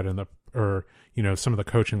I've had some of the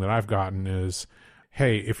coaching that I've gotten is,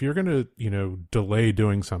 hey, if you're going to, delay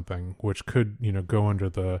doing something, which could, go under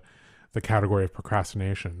the category of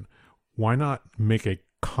procrastination, why not make a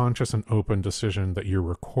conscious and open decision that you're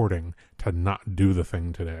recording to not do the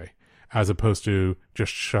thing today, as opposed to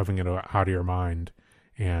just shoving it out of your mind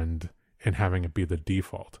and having it be the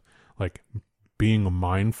default. Like, being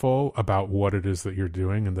mindful about what it is that you're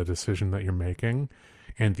doing and the decision that you're making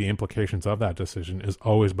and the implications of that decision is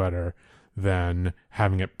always better than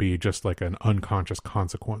having it be just like an unconscious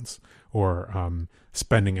consequence, or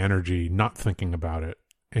spending energy not thinking about it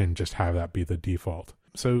and just have that be the default.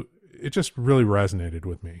 So it just really resonated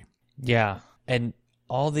with me. Yeah. And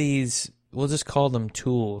all these, we'll just call them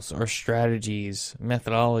tools or strategies,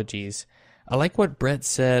 methodologies. I like what Brett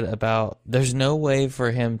said about there's no way for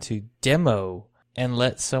him to demo and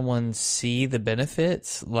let someone see the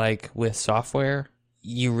benefits like with software.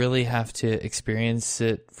 You really have to experience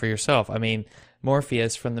it for yourself. I mean,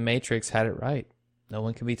 Morpheus from The Matrix had it right. No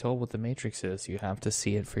one can be told what The Matrix is. You have to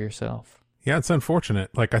see it for yourself. Yeah, it's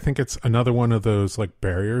unfortunate. Like, I think it's another one of those like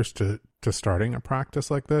barriers to starting a practice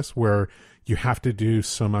like this, where you have to do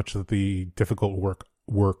so much of the difficult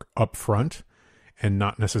work up front and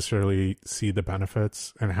not necessarily see the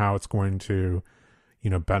benefits and how it's going to,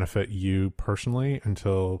 benefit you personally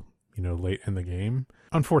until, late in the game.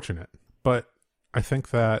 Unfortunate. But I think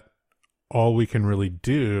that all we can really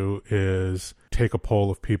do is take a poll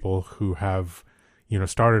of people who have,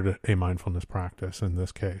 started a mindfulness practice in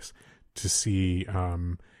this case to see,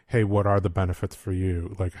 hey, what are the benefits for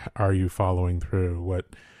you? Like, are you following through? What,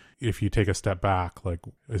 if you take a step back, like,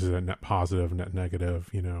 is it a net positive, net negative?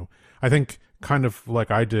 I think kind of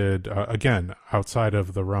like I did, again, outside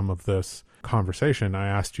of the realm of this conversation, I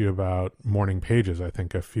asked you about morning pages, I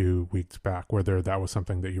think a few weeks back, whether that was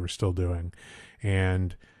something that you were still doing.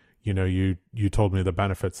 And, you told me the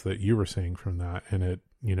benefits that you were seeing from that. And it,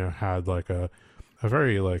 had like a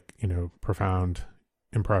very like, profound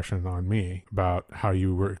impression on me about how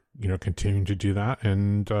you were, continuing to do that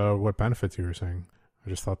and what benefits you were seeing. I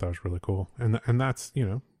just thought that was really cool. And that's,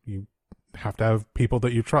 you have to have people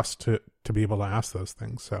that you trust to be able to ask those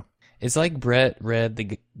things. So it's like Brett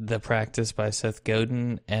read the Practice by Seth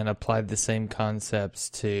Godin and applied the same concepts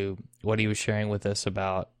to what he was sharing with us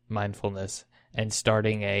about mindfulness and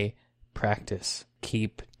starting a practice.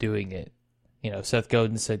 Keep doing it. Seth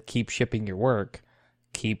Godin said, keep shipping your work,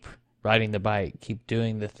 keep riding the bike, keep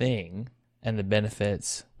doing the thing, and the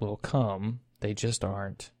benefits will come. They just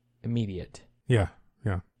aren't immediate. Yeah.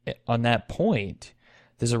 On that point,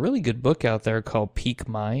 there's a really good book out there called Peak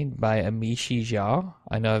Mind by Amishi Jha.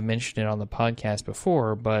 I know I've mentioned it on the podcast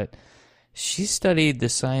before, but she studied the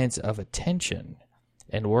science of attention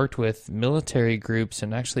and worked with military groups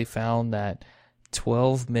and actually found that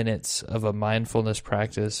 12 minutes of a mindfulness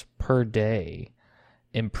practice per day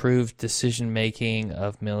improved decision-making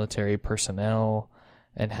of military personnel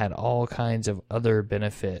and had all kinds of other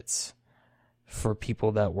benefits for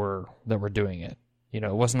people that were doing it. It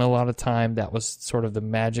wasn't a lot of time. That was sort of the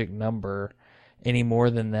magic number. Any more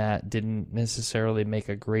than that didn't necessarily make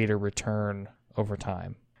a greater return over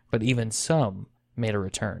time. But even some made a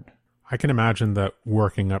return. I can imagine that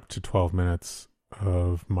working up to 12 minutes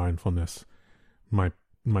of mindfulness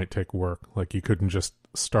might take work. Like, you couldn't just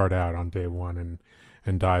start out on day one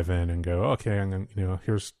and dive in and go, okay, I'm gonna,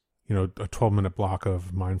 here's, a 12-minute block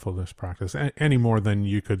of mindfulness practice. Any more than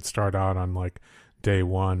you could start out on like day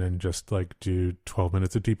one and just like do 12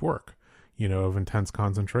 minutes of deep work, of intense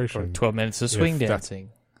concentration. Or 12 minutes of swing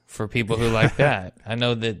dancing for people who like that. I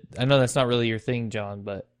know that's not really your thing, John,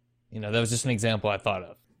 but that was just an example I thought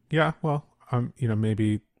of. Yeah. Well,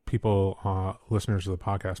 maybe people, listeners of the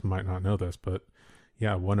podcast might not know this, but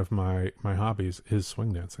yeah, one of my hobbies is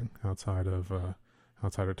swing dancing outside of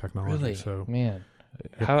technology. Really? So Man,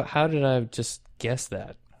 yeah. how did I just guess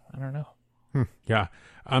that? I don't know. Yeah.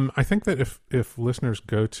 I think that if listeners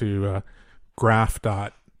go to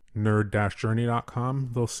graph.nerd-journey.com,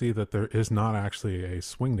 they'll see that there is not actually a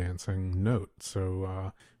swing dancing note.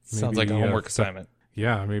 So Sounds like a homework assignment.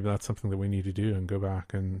 Yeah, maybe that's something that we need to do and go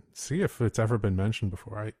back and see if it's ever been mentioned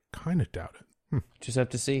before. I kind of doubt it. Just have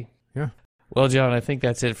to see. Yeah. Well, John, I think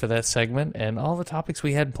that's it for that segment and all the topics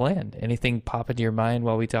we had planned. Anything pop into your mind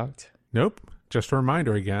while we talked? Nope. Just a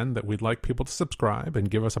reminder again that we'd like people to subscribe and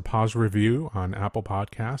give us a positive review on Apple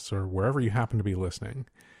Podcasts or wherever you happen to be listening.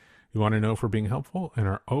 You want to know if we're being helpful and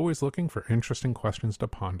are always looking for interesting questions to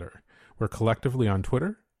ponder. We're collectively on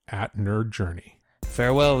Twitter @NerdJourney.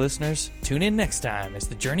 Farewell, listeners. Tune in next time as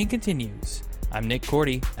the journey continues. I'm Nick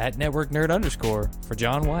Cordy @NetworkNerd_ for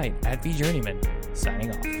John White @VJourneyman,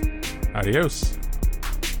 signing off. Adios.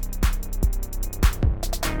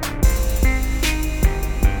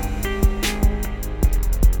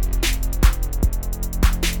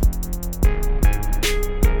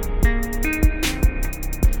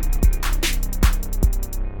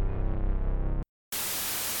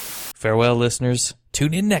 Farewell, listeners.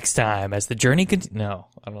 Tune in next time as the journey No,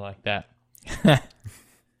 I don't like that.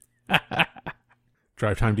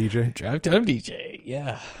 Drive Time DJ. Drive Time DJ.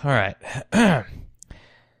 Yeah. All right.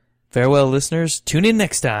 Farewell, listeners. Tune in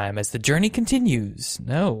next time as the journey continues.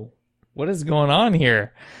 No. What is going on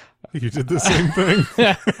here? You did the same thing.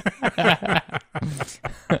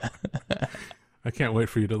 I can't wait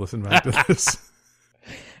for you to listen back to this.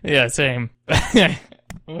 Yeah, same. I'm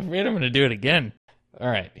afraid I'm going to do it again. All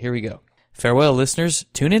right, here we go. Farewell, listeners.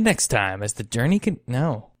 Tune in next time as the journey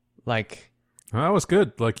No. Like... Well, that was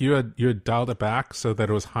good. Like you had dialed it back so that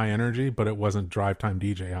it was high energy, but it wasn't Drive Time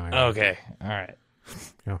DJ high energy. Okay. All right.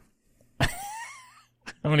 Yeah.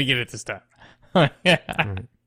 I'm going to get it this time. All right.